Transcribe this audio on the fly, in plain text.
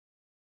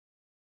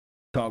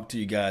talk to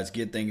you guys,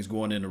 get things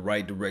going in the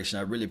right direction.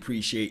 I really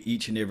appreciate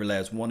each and every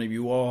last one of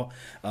you all.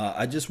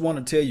 I just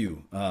want to tell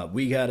you,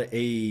 we got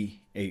a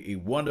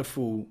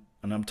wonderful,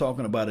 and I'm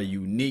talking about a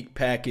unique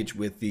package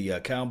with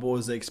the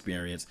Cowboys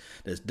Experience.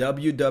 That's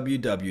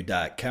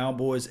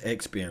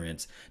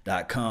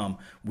www.cowboysexperience.com.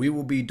 We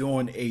will be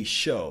doing a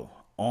show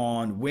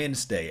on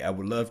Wednesday. I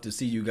would love to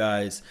see you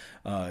guys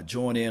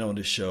join in on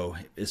the show.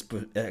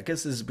 I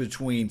guess it's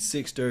between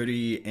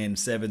 6:30 and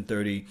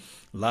 7:30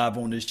 live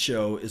on this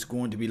show. It's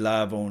going to be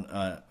live on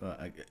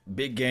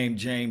Big Game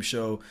James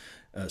show.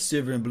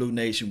 Silver and Blue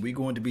Nation. We're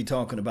going to be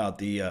talking about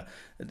the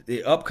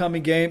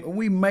upcoming game.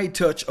 We may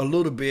touch a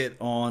little bit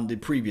on the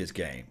previous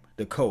game,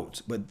 the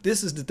Colts. But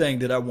this is the thing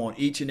that I want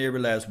each and every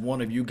last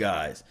one of you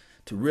guys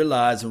to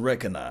realize and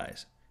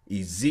recognize.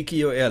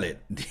 Ezekiel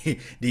Elliott,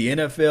 the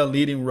NFL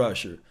leading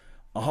rusher.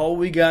 All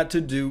we got to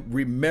do,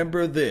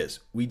 remember this,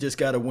 we just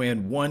got to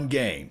win one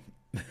game.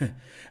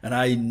 And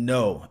I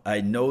know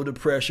the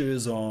pressure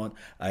is on.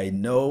 I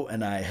know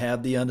and I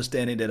have the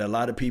understanding that a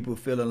lot of people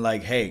feeling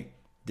like, hey,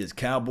 this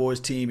Cowboys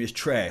team is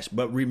trash.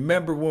 But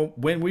remember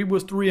when we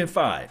was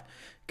 3-5,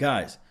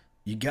 guys,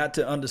 you got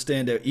to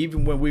understand that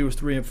even when we was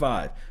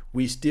 3-5,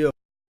 we still,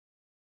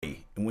 and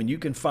when you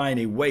can find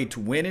a way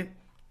to win it,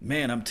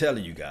 man, I'm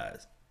telling you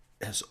guys,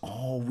 that's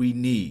all we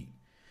need.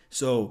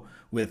 So,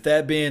 with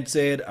that being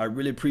said, I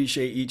really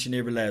appreciate each and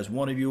every last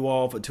one of you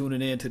all for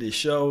tuning in to this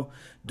show.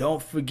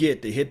 Don't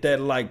forget to hit that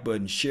like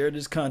button, share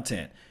this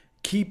content.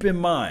 Keep in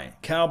mind,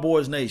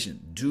 Cowboys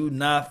Nation, do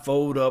not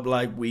fold up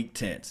like weak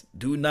tents.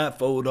 Do not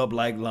fold up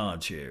like lawn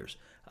chairs.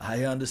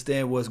 I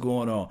understand what's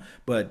going on,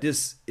 but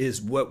this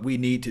is what we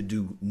need to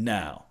do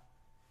now.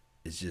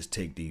 Is just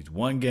take these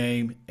one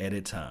game at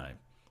a time.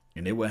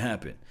 And it will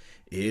happen.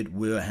 It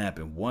will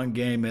happen one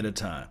game at a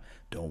time.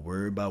 Don't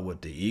worry about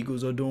what the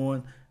Eagles are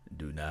doing.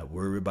 Do not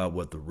worry about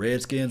what the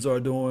Redskins are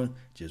doing.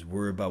 Just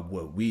worry about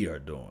what we are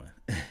doing.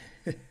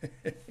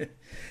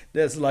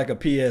 That's like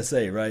a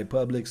PSA, right?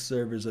 Public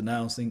service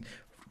announcing.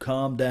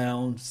 Calm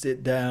down,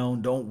 sit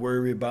down, don't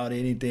worry about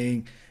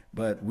anything.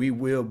 But we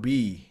will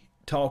be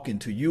talking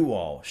to you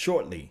all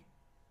shortly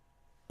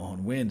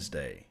on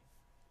Wednesday.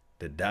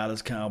 The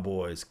Dallas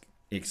Cowboys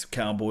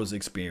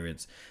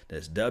Experience.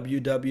 That's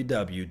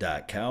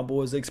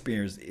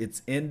www.cowboysexperience.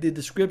 It's in the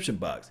description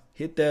box.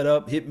 Hit that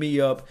up, hit me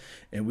up,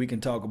 and we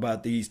can talk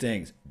about these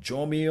things.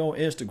 Join me on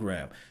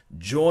Instagram.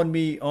 Join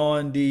me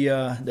on the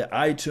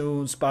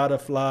iTunes,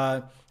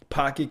 Spotify,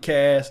 Pocket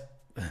Cast,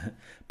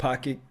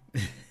 Pocket.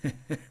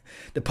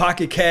 The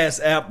Pocket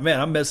Cast app. Man,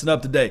 I'm messing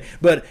up today.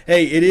 But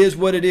hey, it is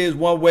what it is,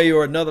 one way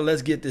or another.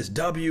 Let's get this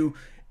W.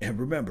 And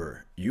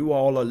remember, you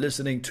all are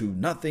listening to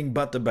nothing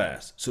but the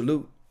best.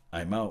 Salute.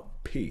 I'm out.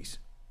 Peace.